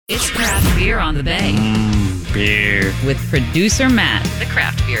It's Craft Beer on the Bay. Beer. With producer Matt, the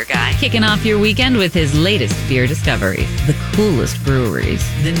craft beer guy, kicking off your weekend with his latest beer discoveries, the coolest breweries,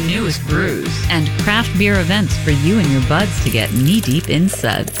 the newest brews, and craft beer events for you and your buds to get knee-deep in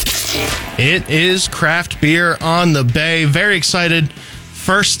suds. It is Craft Beer on the Bay. Very excited.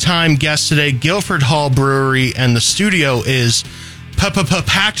 First time guest today, Guilford Hall Brewery, and the studio is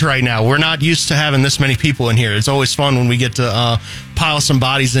packed right now. We're not used to having this many people in here. It's always fun when we get to pile some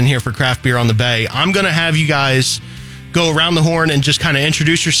bodies in here for Craft Beer on the Bay. I'm going to have you guys go around the horn and just kind of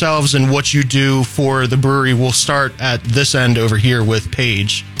introduce yourselves and what you do for the brewery. We'll start at this end over here with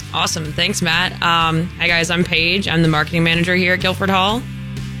Paige. Awesome. Thanks, Matt. Hi, guys. I'm Paige. I'm the marketing manager here at Guilford Hall.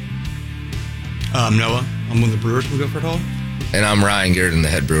 I'm Noah. I'm one of the brewers from Guilford Hall. And I'm Ryan Garrett, the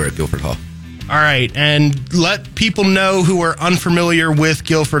head brewer at Guilford Hall. All right, and let people know who are unfamiliar with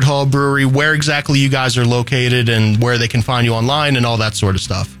Guilford Hall Brewery, where exactly you guys are located and where they can find you online and all that sort of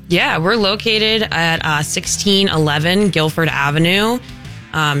stuff. Yeah, we're located at 1611 Guilford Avenue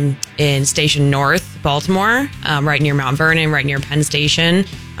in Station North, Baltimore, right near Mount Vernon, right near Penn Station.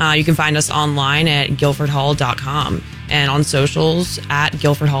 You can find us online at guilfordhall.com and on socials at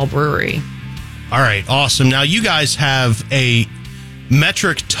Guilford Hall Brewery. All right, awesome. Now, you guys have a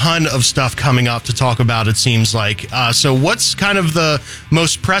metric ton of stuff coming up to talk about, it seems like. So what's kind of the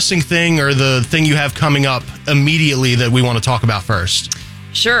most pressing thing or the thing you have coming up immediately that we want to talk about first?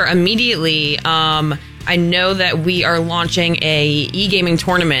 Sure. Immediately, I know that we are launching a e-gaming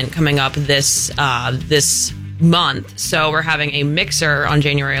tournament coming up this month. So we're having a mixer on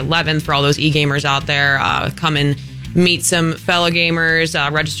January 11th for all those e-gamers out there. Come and meet some fellow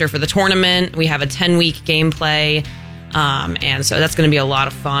gamers, register for the tournament. We have a 10-week gameplay. And so that's going to be a lot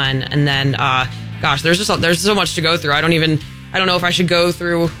of fun. And then, there's so much to go through. I don't know if I should go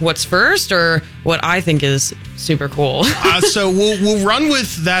through what's first or what I think is super cool. So we'll run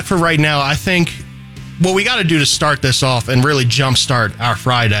with that for right now. I think what we got to do to start this off and really jumpstart our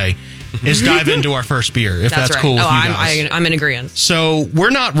Friday is dive into our first beer, if that's right. cool with you guys. I'm in agreement. So we're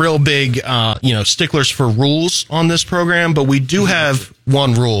not real big, sticklers for rules on this program, but we do have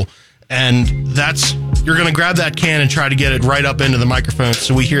one rule. And that's, you're going to grab that can and try to get it right up into the microphone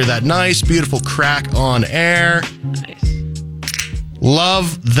so we hear that nice, beautiful crack on air. Nice.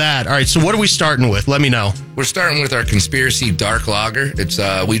 Love that. All right, so what are we starting with? Let me know. We're starting with our Conspiracy Dark Lager. It's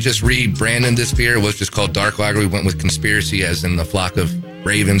we just rebranded this beer. It was just called Dark Lager. We went with Conspiracy, as in the flock of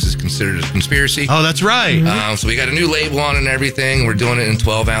ravens is considered a conspiracy. Oh, that's right. So we got a new label on and everything. We're doing it in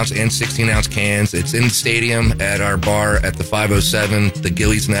 12-ounce and 16-ounce cans. It's in the stadium at our bar at the 507, the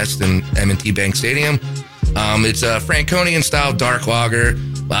Gillies Nest in M&T Bank Stadium. It's a Franconian-style dark lager,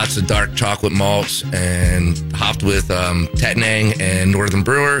 lots of dark chocolate malts, and hopped with Tettnang and Northern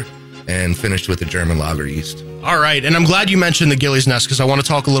Brewer, and finished with the German lager yeast. All right, and I'm glad you mentioned the Gillies Nest because I want to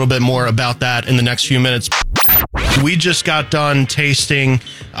talk a little bit more about that in the next few minutes. We just got done tasting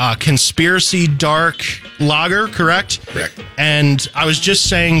Conspiracy Dark Lager, correct? Correct. And I was just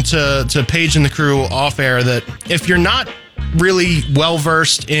saying to Paige and the crew off air that if you're not really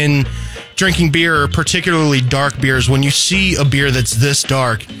well-versed in drinking beer, or particularly dark beers, when you see a beer that's this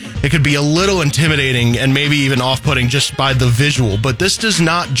dark, it could be a little intimidating and maybe even off-putting just by the visual. But this does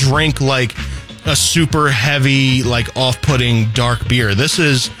not drink like a super heavy, like off-putting dark beer. This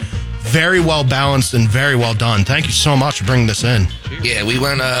is very well balanced and very well done. Thank you so much for bringing this in. Yeah, we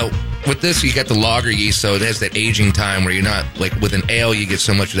went with this. You got the lager yeast, so it has that aging time where you're not like with an ale. You get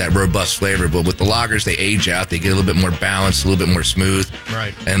so much of that robust flavor, but with the lagers, they age out. They get a little bit more balanced, a little bit more smooth.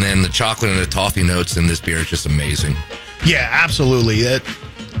 Right. And then the chocolate and the toffee notes in this beer is just amazing. Yeah, absolutely.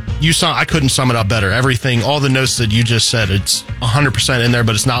 I couldn't sum it up better. Everything, all the notes that you just said, it's 100% in there,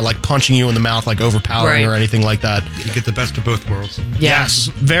 but it's not like punching you in the mouth, like overpowering or anything like that. You get the best of both worlds. Yes,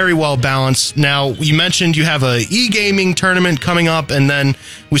 very well balanced. Now, you mentioned you have a e-gaming tournament coming up, and then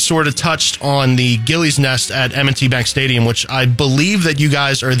we sort of touched on the Gillies Nest at M&T Bank Stadium, which I believe that you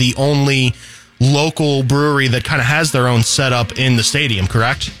guys are the only local brewery that kind of has their own setup in the stadium,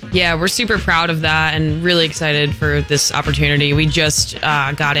 correct? Yeah, we're super proud of that and really excited for this opportunity. We just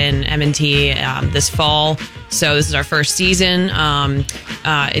got in M&T this fall, so this is our first season.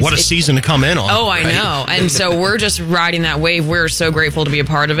 What a season to come in on. Oh, I know. And so we're just riding that wave. We're so grateful to be a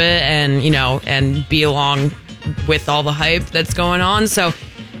part of it and be along with all the hype that's going on. So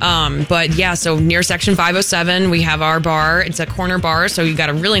so near section 507, we have our bar. It's a corner bar, so you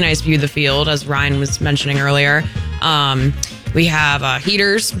got a really nice view of the field, as Ryan was mentioning earlier. We have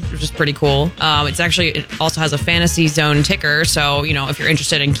heaters, which is pretty cool. It also has a fantasy zone ticker. So, if you're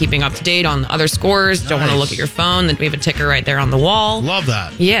interested in keeping up to date on other scores, don't want to look at your phone, then we have a ticker right there on the wall. Love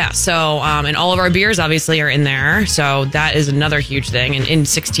that. Yeah. So, and all of our beers obviously are in there. So that is another huge thing. And in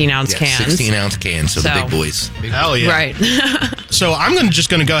 16-ounce cans. 16-ounce cans, so the big boys. Hell yeah. Right. So I'm just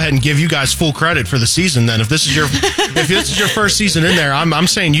going to go ahead and give you guys full credit for the season then. If this is your first season in there, I'm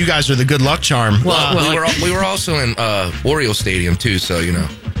saying you guys are the good luck charm. We were also in Oriole Stadium too, so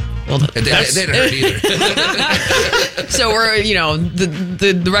Well, they didn't hurt either. So we're,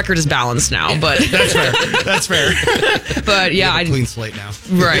 the record is balanced now, but That's fair. But yeah, Clean slate now.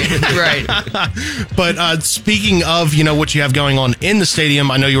 Right. But speaking of, what you have going on in the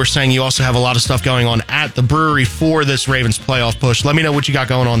stadium, I know you were saying you also have a lot of stuff going on at the brewery for this Ravens playoff push. Let me know what you got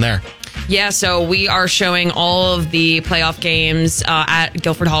going on there. Yeah, so we are showing all of the playoff games at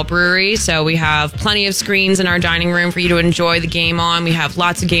Guilford Hall Brewery. So we have plenty of screens in our dining room for you to enjoy the game on. We have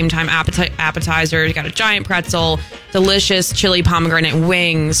lots of game time appetizers. We got a giant pretzel, delicious chili pomegranate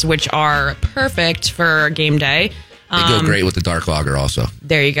wings, which are perfect for game day. They go great with the dark lager also.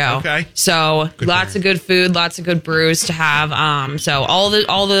 There you go. Okay. So lots of good food, lots of good brews to have. So all the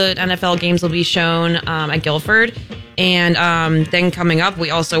NFL games will be shown at Guilford. And then coming up,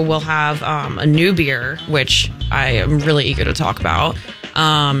 we also will have a new beer, which I am really eager to talk about,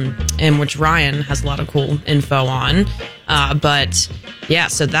 and which Ryan has a lot of cool info on. But yeah,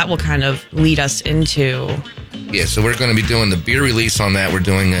 so that will kind of lead us into... Yeah, so we're going to be doing the beer release on that. We're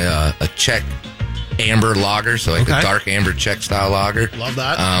doing a Czech amber lager, so a dark amber Czech style lager. Love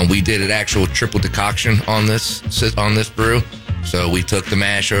that. We did an actual triple decoction on this brew. So we took the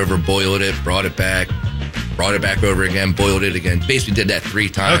mash over, boiled it, brought it back over again, boiled it again. Basically did that 3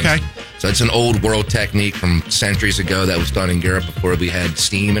 times. Okay. So it's an old world technique from centuries ago that was done in Europe before we had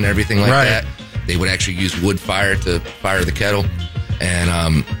steam and everything like that. They would actually use wood fire to fire the kettle.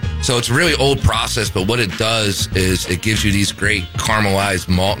 And so it's a really old process, but what it does is it gives you these great caramelized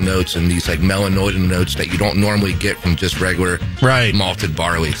malt notes and these like melanoidal notes that you don't normally get from just regular malted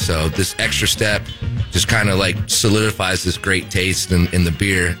barley. So this extra step just kind of like solidifies this great taste in the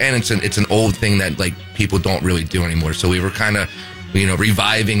beer. And it's an old thing that like people don't really do anymore. So we were kind of,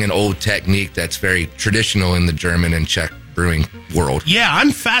 reviving an old technique that's very traditional in the German and Czech brewing world. Yeah,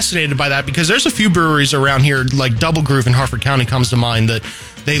 I'm fascinated by that because there's a few breweries around here, like Double Groove in Harford County comes to mind, that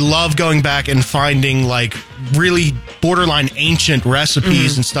they love going back and finding like really borderline ancient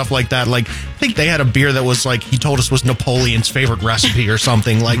recipes and stuff like that. Like, I think they had a beer that was like, he told us was Napoleon's favorite recipe or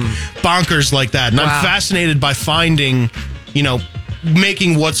something, like bonkers like that. And I'm fascinated by finding,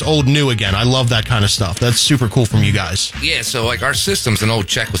 making what's old new again. I love that kind of stuff. That's super cool from you guys. Yeah, so like our system's an old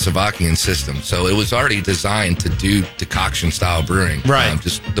Czechoslovakian system, so it was already designed to do decoction style brewing. Right.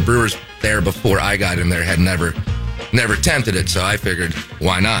 Just the brewers there before I got in there had never attempted it, so I figured,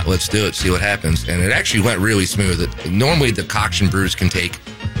 why not? Let's do it, see what happens. And it actually went really smooth. Normally decoction brews can take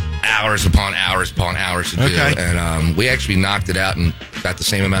hours upon hours upon hours to do. And we actually knocked it out in about the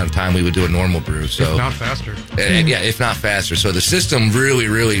same amount of time we would do a normal brew. So if not faster. If not faster. So the system really,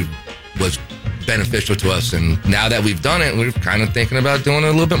 really was beneficial to us. And now that we've done it, we're kind of thinking about doing it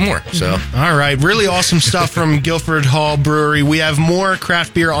a little bit more. So, all right. Really awesome stuff from Guilford Hall Brewery. We have more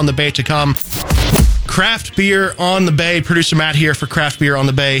craft beer on the bay to come. Craft Beer on the Bay. Producer Matt here for Craft Beer on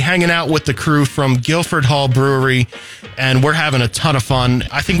the Bay, hanging out with the crew from Guilford Hall Brewery, and we're having a ton of fun.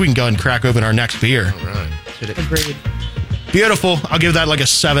 I think we can go ahead and crack open our next beer. all right. Agreed. Beautiful. I'll give that like a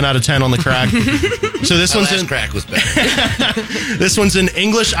 7 out of 10 on the crack. So this one's crack was better. This one's an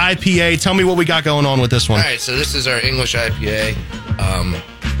English IPA. Tell me what we got going on with this one. All right, so this is our English IPA,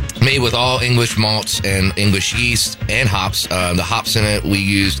 made with all English malts and English yeast and hops. The hops in it, we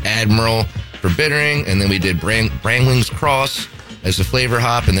used Admiral for bittering, and then we did Brangling's Cross as a flavor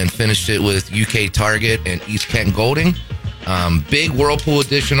hop, and then finished it with UK Target and East Kent Golding. Big Whirlpool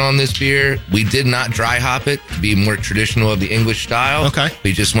edition on this beer. We did not dry hop it to be more traditional of the English style. Okay.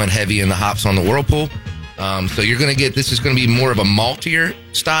 We just went heavy in the hops on the Whirlpool. So you're going to get, this is going to be more of a maltier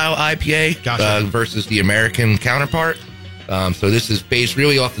style IPA versus the American counterpart. So this is based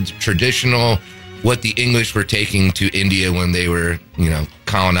really off the traditional, what the English were taking to India when they were,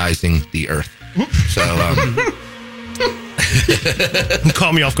 colonizing the earth. So,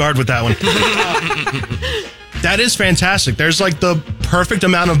 Call me off guard with that one. That is fantastic. There's like the perfect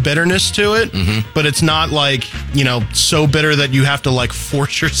amount of bitterness to it, but it's not like, so bitter that you have to like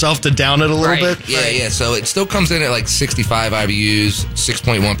force yourself to down it a little bit. Yeah. So it still comes in at like 65 IBUs,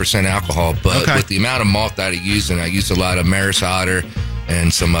 6.1% alcohol, but with the amount of malt that I use a lot of Maris Otter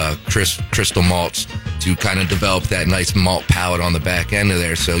and some crystal malts. to kind of develop that nice malt palate on the back end of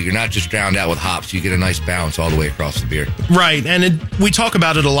there. So you're not just drowned out with hops. You get a nice balance all the way across the beer. Right. And we talk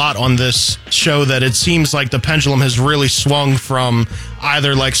about it a lot on this show that it seems like the pendulum has really swung from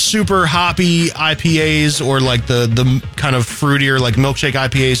either like super hoppy IPAs or like the kind of fruitier like milkshake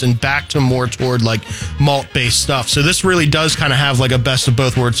IPAs and back to more toward like malt-based stuff. So this really does kind of have like a best of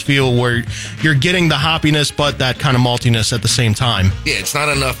both worlds feel where you're getting the hoppiness but that kind of maltiness at the same time. Yeah, it's not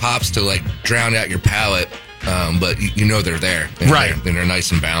enough hops to like drown out your palate, but you know they're there. Right. They're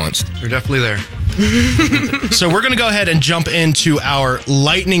nice and balanced. They're definitely there. So we're going to go ahead and jump into our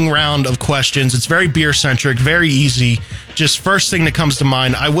lightning round of questions. It's very beer-centric, very easy. Just first thing that comes to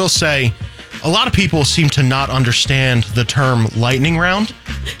mind, I will say a lot of people seem to not understand the term lightning round,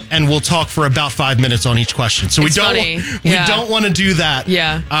 and we'll talk for about 5 minutes on each question. So we don't want to do that.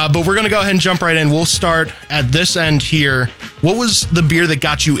 Yeah. But we're going to go ahead and jump right in. We'll start at this end here. What was the beer that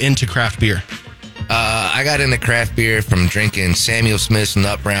got you into craft beer? I got into craft beer from drinking Samuel Smith's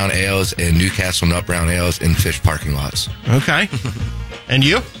Nut Brown Ales and Newcastle Nut Brown Ales in fish parking lots. Okay. And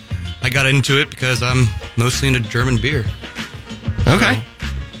you? I got into it because I'm mostly into German beer. Okay.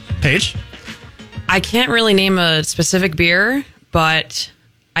 Paige? I can't really name a specific beer, but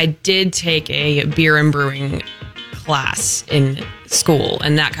I did take a beer and brewing class in school,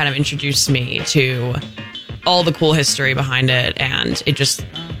 and that kind of introduced me to all the cool history behind it, and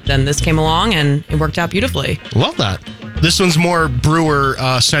then this came along and it worked out beautifully. Love that. This one's more brewer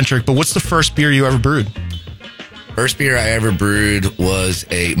centric, but what's the first beer you ever brewed? First beer I ever brewed was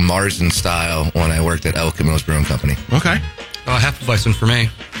a Marzen style when I worked at Elk Mills Brewing Company. Okay. Hefeweizen for me.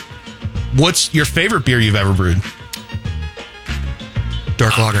 What's your favorite beer you've ever brewed?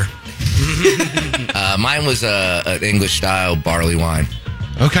 Dark lager. Mine was an English style barley wine.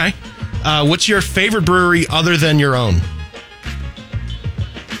 Okay. What's your favorite brewery other than your own?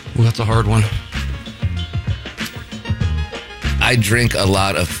 Well, that's a hard one. I drink a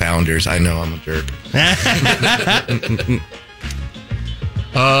lot of Founders. I know I'm a jerk.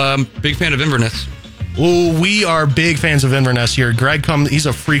 Big fan of Inverness. Oh, we are big fans of Inverness here. Greg he's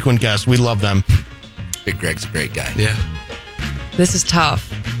a frequent guest. We love them. Big Greg's a great guy. Yeah. This is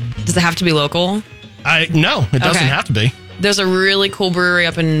tough. Does it have to be local? No, it doesn't Okay. have to be. There's a really cool brewery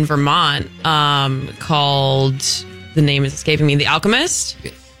up in Vermont called, the name is escaping me, The Alchemist.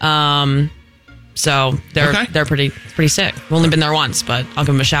 So they're pretty sick. We've only been there once, but I'll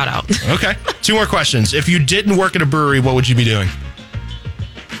give them a shout out. Okay. 2 more questions. If you didn't work at a brewery, what would you be doing?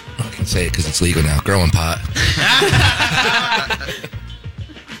 I can say it because it's legal now. Growing pot.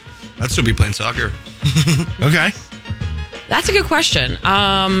 I'd still be playing soccer. Okay. That's a good question.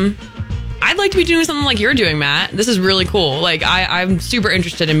 I'd like to be doing something like you're doing, Matt. This is really cool. Like I'm super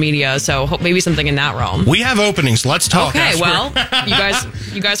interested in media, so maybe something in that realm. We have openings. Let's talk. Okay, well,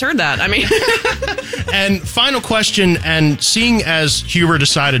 you guys heard that. I mean, And final question, and seeing as Huber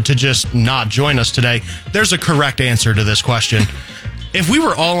decided to just not join us today, there's a correct answer to this question. If we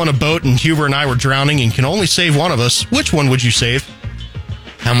were all on a boat and Huber and I were drowning and can only save one of us, which one would you save?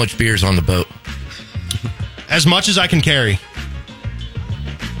 How much beer's on the boat? As much as I can carry.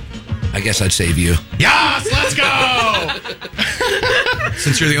 I guess I'd save you. Yes, let's go!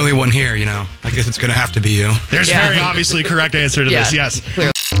 Since you're the only one here, I guess it's going to have to be you. There's very obviously a correct answer to this, yes.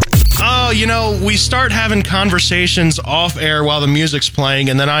 Clearly. Oh, we start having conversations off air while the music's playing,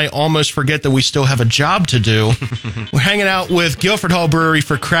 and then I almost forget that we still have a job to do. We're hanging out with Guilford Hall Brewery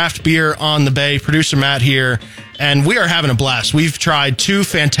for craft beer on the bay. Producer Matt here, and we are having a blast. We've tried 2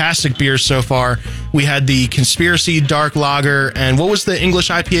 fantastic beers so far. We had the Conspiracy Dark Lager, and what was the English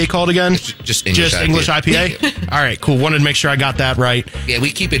IPA called again? Just English IPA. English IPA? All right, cool. Wanted to make sure I got that right. Yeah,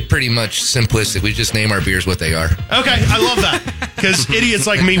 we keep it pretty much simplistic. We just name our beers what they are. Okay, I love that. Because idiots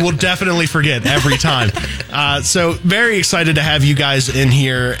like me will definitely forget every time. So very excited to have you guys in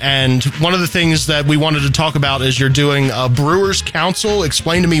here. And one of the things that we wanted to talk about is you're doing a Brewers Council.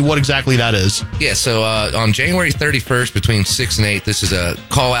 Explain to me what exactly that is. Yeah, so on January 31st between 6 and 8, this is a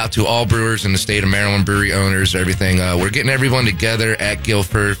call out to all brewers in the state of Maryland, brewery owners, everything. We're getting everyone together at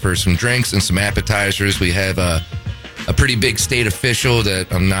Guilford for some drinks and some appetizers. We have a pretty big state official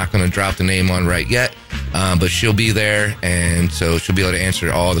that I'm not going to drop the name on right yet, but she'll be there, and so she'll be able to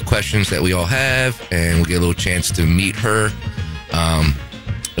answer all the questions that we all have, and we'll get a little chance to meet her.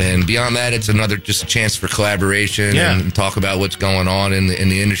 And beyond that, it's just a chance for collaboration and talk about what's going on in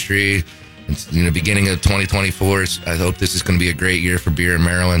the industry. It's, beginning of 2024. I hope this is going to be a great year for beer in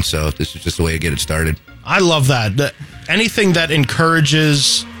Maryland, so this is just a way to get it started. I love that. Anything that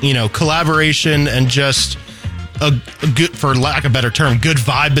encourages, collaboration and just a good, for lack of a better term, good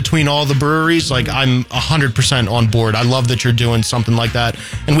vibe between all the breweries, like I'm 100% on board. I love that you're doing something like that.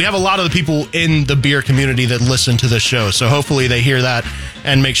 And we have a lot of the people in the beer community that listen to this show. So hopefully they hear that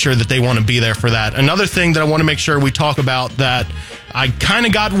and make sure that they want to be there for that. Another thing that I want to make sure we talk about that I kind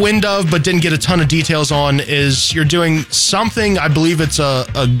of got wind of but didn't get a ton of details on is you're doing something, I believe it's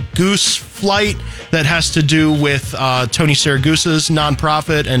a goose flight that has to do with Tony Siragusa's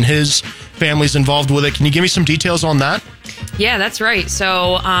nonprofit and his family's involved with it. Can you give me some details on that? Yeah, that's right.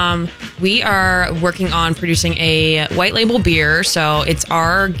 So we are working on producing a white label beer. So it's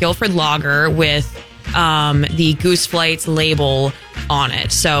our Guilford Lager with the Goose Flights label on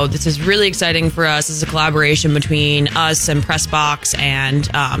it. So this is really exciting for us. This is a collaboration between us and Pressbox and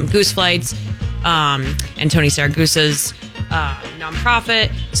Goose Flights and Tony Siragusa's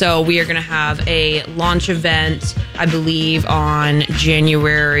nonprofit. So we are going to have a launch event, I believe, on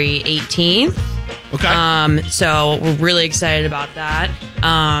January 18th. Okay. So we're really excited about that.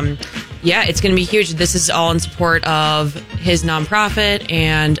 Yeah, it's going to be huge. This is all in support of his nonprofit,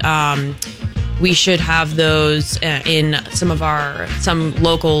 and we should have those in some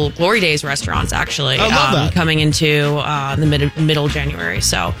local Glory Days restaurants, actually. I love that. Coming into the middle of January.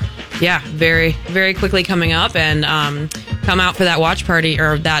 So, yeah, very, very quickly coming up, and come out for that watch party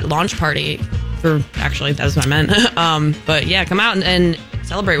or that launch party. Actually, that's what I meant. But yeah, come out and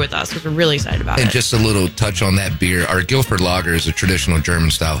celebrate with us because we're really excited about it. And just a little touch on that beer. Our Guilford Lager is a traditional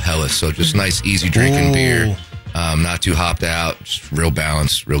German style Helles, so just nice, easy drinking beer. Not too hopped out, just real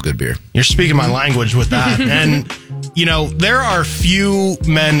balanced, real good beer. You're speaking my language with that. And, you know, there are few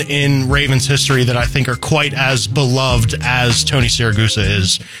men in Ravens history that I think are quite as beloved as Tony Siragusa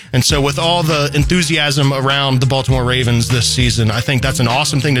is. And so with all the enthusiasm around the Baltimore Ravens this season, I think that's an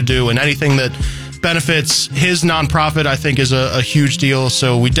awesome thing to do. And anything that benefits his nonprofit, I think, is a huge deal.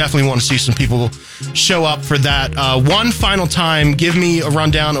 So we definitely want to see some people show up for that. One final time, give me a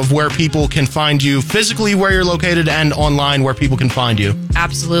rundown of where people can find you, physically where you're located, and online where people can find you.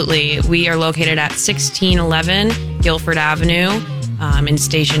 Absolutely. We are located at 1611 Guilford Avenue in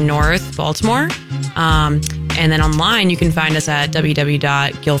Station North, Baltimore. And then online, you can find us at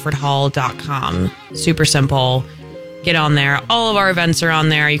www.guilfordhall.com. Super simple. Get on there. All of our events are on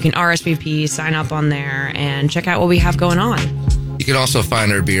there. You can RSVP, sign up on there, and check out what we have going on. You can also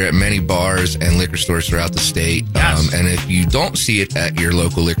find our beer at many bars and liquor stores throughout the state. Yes. And if you don't see it at your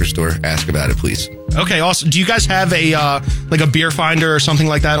local liquor store, ask about it, please. Okay, awesome. Do you guys have a beer finder or something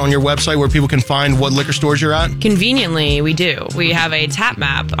like that on your website where people can find what liquor stores you're at? Conveniently, we do. We have a tap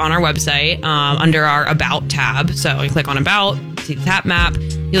map on our website under our About tab. So you click on About, see the tap map.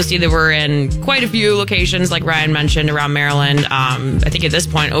 You'll see that we're in quite a few locations, like Ryan mentioned, around Maryland. I think at this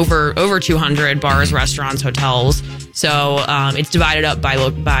point, over 200 bars, restaurants, hotels. So it's divided up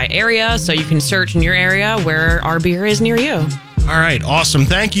by area, so you can search in your area where our beer is near you. All right, awesome.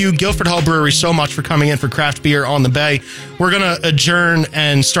 Thank you, Guilford Hall Brewery, so much for coming in for Craft Beer on the Bay. We're going to adjourn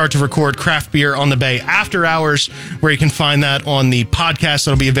and start to record Craft Beer on the Bay After Hours, where you can find that on the podcast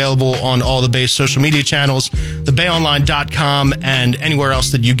that'll be available on all the Bay's social media channels, thebayonline.com, and anywhere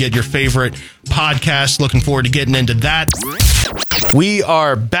else that you get your favorite podcasts. Looking forward to getting into that. We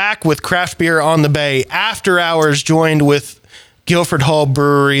are back with Craft Beer on the Bay After Hours, joined with Guilford Hall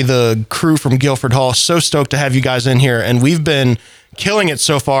Brewery, the crew from Guilford Hall. So stoked to have you guys in here. And we've been killing it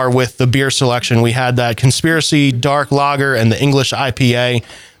so far with the beer selection. We had that Conspiracy Dark Lager and the English IPA.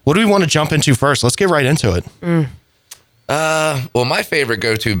 What do we want to jump into first? Let's get right into it. Well, my favorite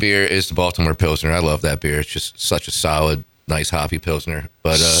go-to beer is the Baltimore Pilsner. I love that beer. It's just such a solid, nice hoppy Pilsner.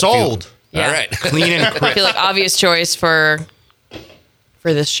 But sold. Yeah. All right. Clean and I crisp. feel like obvious choice for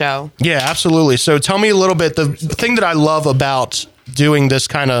this show. Yeah, absolutely. So tell me a little bit, the thing that I love about doing this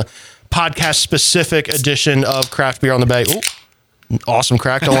kind of podcast specific edition of Craft Beer on the Bay. Ooh, awesome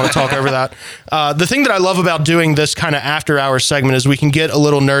crack. Don't want to talk over that. The thing that I love about doing this kind of after hours segment is we can get a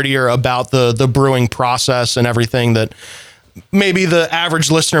little nerdier about the brewing process and everything that maybe the average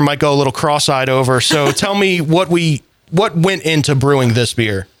listener might go a little cross-eyed over. So tell me what went into brewing this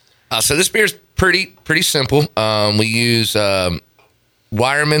beer. So this beer is pretty simple. We use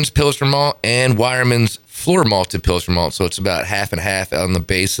Wireman's Pilsner malt and Wireman's floor malted Pilsner malt. So it's about half and half on the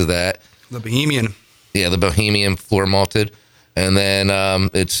base of that. The Bohemian. Yeah, the Bohemian floor malted. And then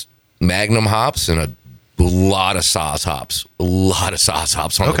it's Magnum hops and a lot of sauce hops. A lot of sauce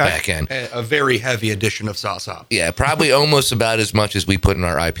hops on the back end. A very heavy addition of sauce hop. Yeah, probably almost about as much as we put in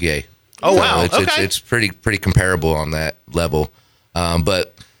our IPA. Oh, wow. It's pretty comparable on that level.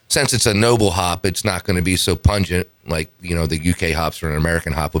 But since it's a noble hop, it's not going to be so pungent like, the UK hops or an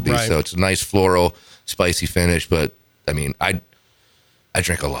American hop would be. Right. So it's a nice floral, spicy finish. But I mean, I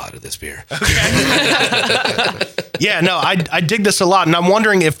drink a lot of this beer. Yeah, no, I dig this a lot, and I'm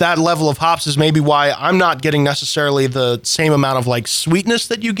wondering if that level of hops is maybe why I'm not getting necessarily the same amount of like sweetness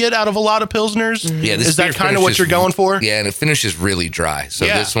that you get out of a lot of pilsners. Yeah, is that kind of what you're going for? Yeah, and it finishes really dry. So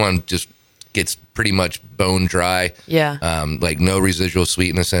this one just gets pretty much bone dry. Yeah. Like no residual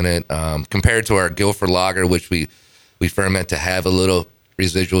sweetness in it. Compared to our Guilford Lager, which we ferment to have a little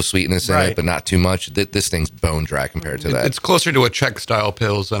residual sweetness in it, but not too much. This thing's bone dry compared to that. It's closer to a Czech style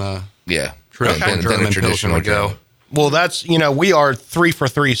pils than a than a traditional would go. Well, that's, we are 3 for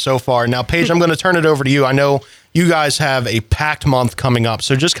 3 so far. Now, Paige, I'm going to turn it over to you. I know you guys have a packed month coming up,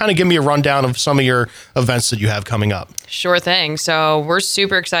 so just kind of give me a rundown of some of your events that you have coming up. Sure thing. So we're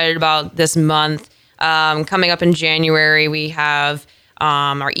super excited about this month. Coming up in January, we have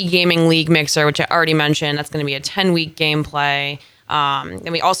our e-gaming league mixer, which I already mentioned. That's going to be a 10-week gameplay.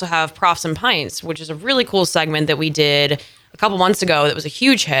 Then we also have Profs and Pints, which is a really cool segment that we did a couple months ago that was a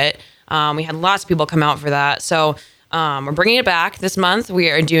huge hit. We had lots of people come out for that. So we're bringing it back this month. We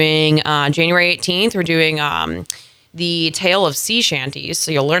are doing January 18th. We're doing the Tale of Sea Shanties.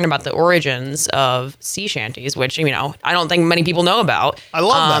 So you'll learn about the origins of sea shanties, which, I don't think many people know about. I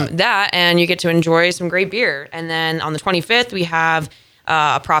love that. And you get to enjoy some great beer. And then on the 25th, we have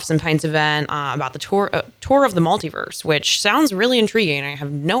a Profs and Pints event about the tour of the multiverse, which sounds really intriguing. I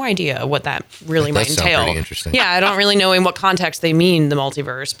have no idea what that really might entail. Sound pretty interesting. Yeah, I don't really know in what context they mean the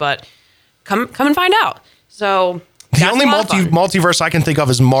multiverse, but come and find out. So the only multiverse I can think of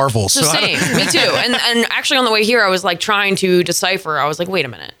is Marvel. It's the same. Me too. And actually on the way here, I was like trying to decipher. I was like, wait a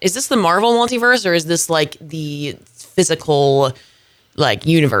minute, is this the Marvel multiverse or is this like the physical like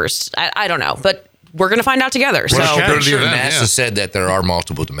universe? I don't know, but we're going to find out together. So I'm sure NASA said that there are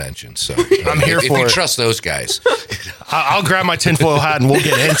multiple dimensions. So I'm here for it. If you trust those guys. I'll grab my tinfoil hat and we'll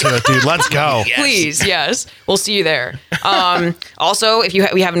get into it, dude. Let's go. Yes. Please, yes. We'll see you there. Also, if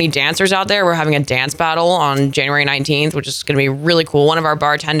we have any dancers out there, we're having a dance battle on January 19th, which is going to be really cool. One of our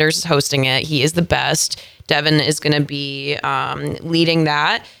bartenders is hosting it. He is the best. Devin is going to be leading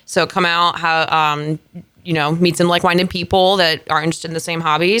that. So come out, meet some like-minded people that are interested in the same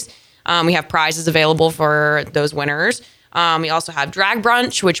hobbies. We have prizes available for those winners. We also have Drag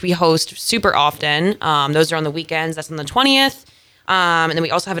Brunch, which we host super often. Those are on the weekends. That's on the 20th. And then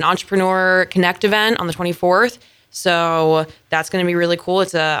we also have an Entrepreneur Connect event on the 24th. So that's going to be really cool.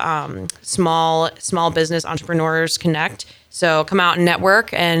 It's a small business entrepreneurs connect. So come out and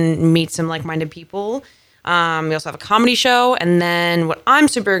network and meet some like-minded people. We also have a comedy show. And then what I'm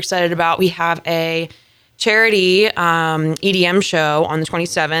super excited about, we have a charity EDM show on the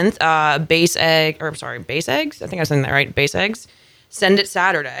 27th. Base Eggs. I think I was saying that right. Base Eggs. Send It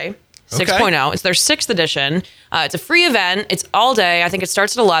Saturday. 6.0. It's their 6th edition. It's a free event. It's all day. I think it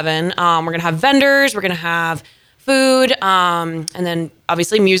starts at 11. We're going to have vendors. We're going to have food. And then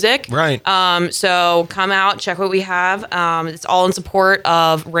obviously music. Right. So come out, check what we have. It's all in support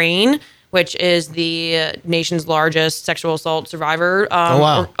of RAIN, which is the nation's largest sexual assault survivor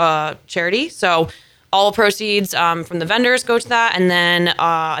charity. So all proceeds from the vendors go to that, and then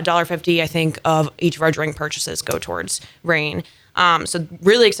 $1.50, I think, of each of our drink purchases go towards RAIN. So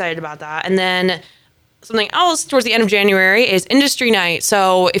really excited about that. And then something else towards the end of January is Industry Night.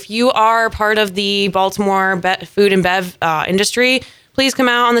 So if you are part of the Baltimore food and bev industry, please come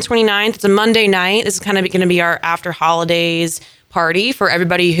out on the 29th. It's a Monday night. This is kind of going to be our after holidays party for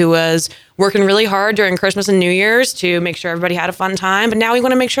everybody who was working really hard during Christmas and New Year's to make sure everybody had a fun time. But now we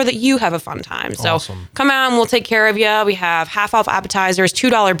want to make sure that you have a fun time. So come out and we'll take care of you. We have half off appetizers,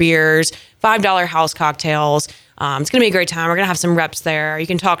 $2 beers, $5 house cocktails. It's going to be a great time. We're going to have some reps there. You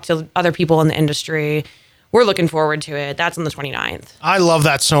can talk to other people in the industry. We're looking forward to it. That's on the 29th. I love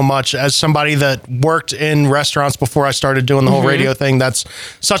that so much. As somebody that worked in restaurants before I started doing the whole radio thing, that's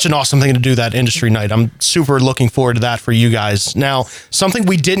such an awesome thing to do, that industry night. I'm super looking forward to that for you guys. Now, something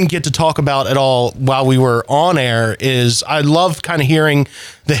we didn't get to talk about at all while we were on air is I love kind of hearing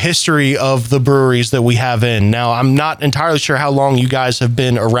the history of the breweries that we have in. Now, I'm not entirely sure how long you guys have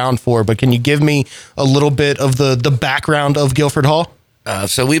been around for, but can you give me a little bit of the background of Guilford Hall?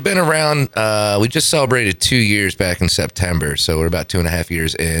 So we've been around, we just celebrated 2 years back in September. So we're about 2.5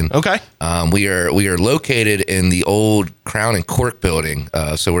 years in. Okay. We are located in the old Crown and Cork building.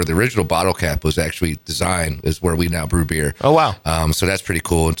 So where the original bottle cap was actually designed is where we now brew beer. Oh, wow. So that's pretty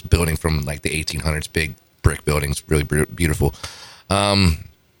cool. It's a building from like the 1800s, big brick buildings, really beautiful.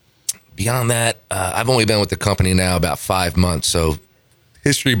 Beyond that, I've only been with the company now about 5 months. So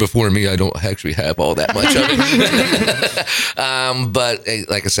history before me, I don't actually have all that much of it. But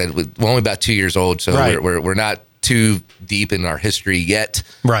like I said, we're only about 2 years old, so we're not too deep in our history yet.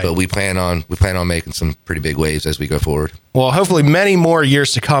 Right. But we plan on making some pretty big waves as we go forward. Well, hopefully many more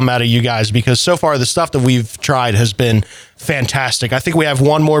years to come out of you guys, because so far the stuff that we've tried has been fantastic. I think we have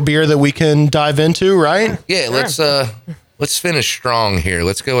one more beer that we can dive into, right? Yeah, let's finish strong here.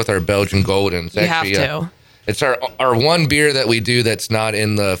 Let's go with our Belgian Golden. It's You have to. It's our one beer that we do that's not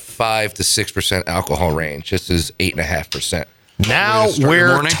in the 5 to 6% alcohol range. This is 8.5%. Now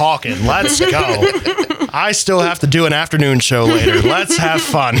we're talking. Let's go. I still have to do an afternoon show later. Let's have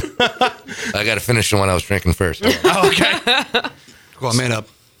fun. I got to finish the one I was drinking first. Okay. Cool, I made up.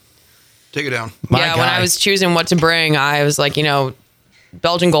 Take it down. My When guy. I was choosing what to bring, I was like,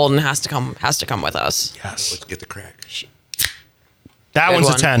 Belgian Golden has to come with us. Yes. Let's get the crack. That Good one's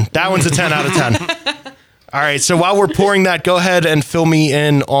one. a 10. That one's a 10 out of 10. All right. So while we're pouring that, go ahead and fill me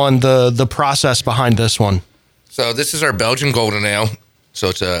in on the process behind this one. So this is our Belgian Golden Ale. So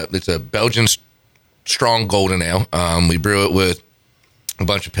it's a Belgian strong golden ale. We brew it with a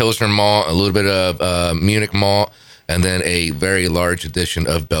bunch of Pilsner malt, a little bit of Munich malt, and then a very large addition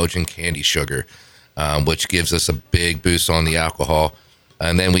of Belgian candy sugar, which gives us a big boost on the alcohol.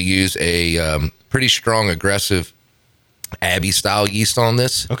 And then we use a pretty strong, aggressive Abbey-style yeast on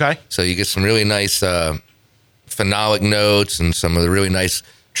this. Okay. So you get some really nice phenolic notes and some of the really nice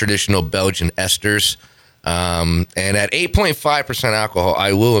traditional Belgian esters. And at 8.5% alcohol,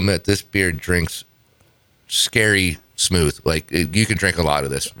 I will admit this beer drinks scary smooth. Like you could drink a lot of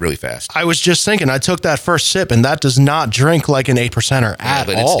this really fast. I was just thinking, I took that first sip, and that does not drink like an 8%er at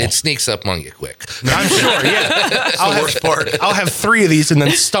but all. it sneaks up on you quick. I'm sure, yeah. I'll have 3 of these and then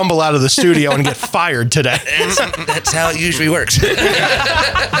stumble out of the studio and get fired today. That's how it usually works.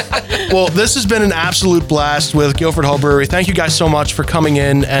 Well, this has been an absolute blast with Guilford Hall Brewery. Thank you guys so much for coming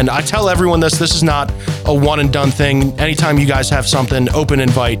in. And I tell everyone this is not a one and done thing. Anytime you guys have something, open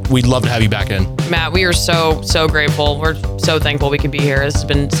invite. We'd love to have you back in. Matt, we are so grateful. We're so thankful we could be here. This has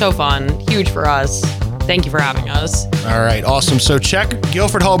been so fun, huge for us. Thank you for having us. All right, awesome. So check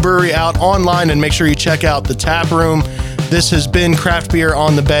Guilford Hall Brewery out online and make sure you check out the tap room. This has been Craft Beer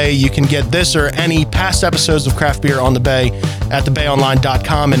on the Bay. You can get this or any past episodes of Craft Beer on the Bay at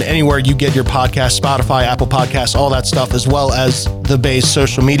thebayonline.com and anywhere you get your podcast, Spotify, Apple Podcasts, all that stuff, as well as the Bay's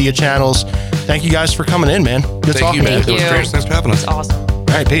social media channels. Thank you guys for coming in, man. Good Thank talking you, to man. you. It was you. great. Thanks for having us. It's awesome. All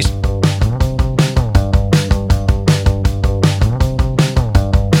right, peace.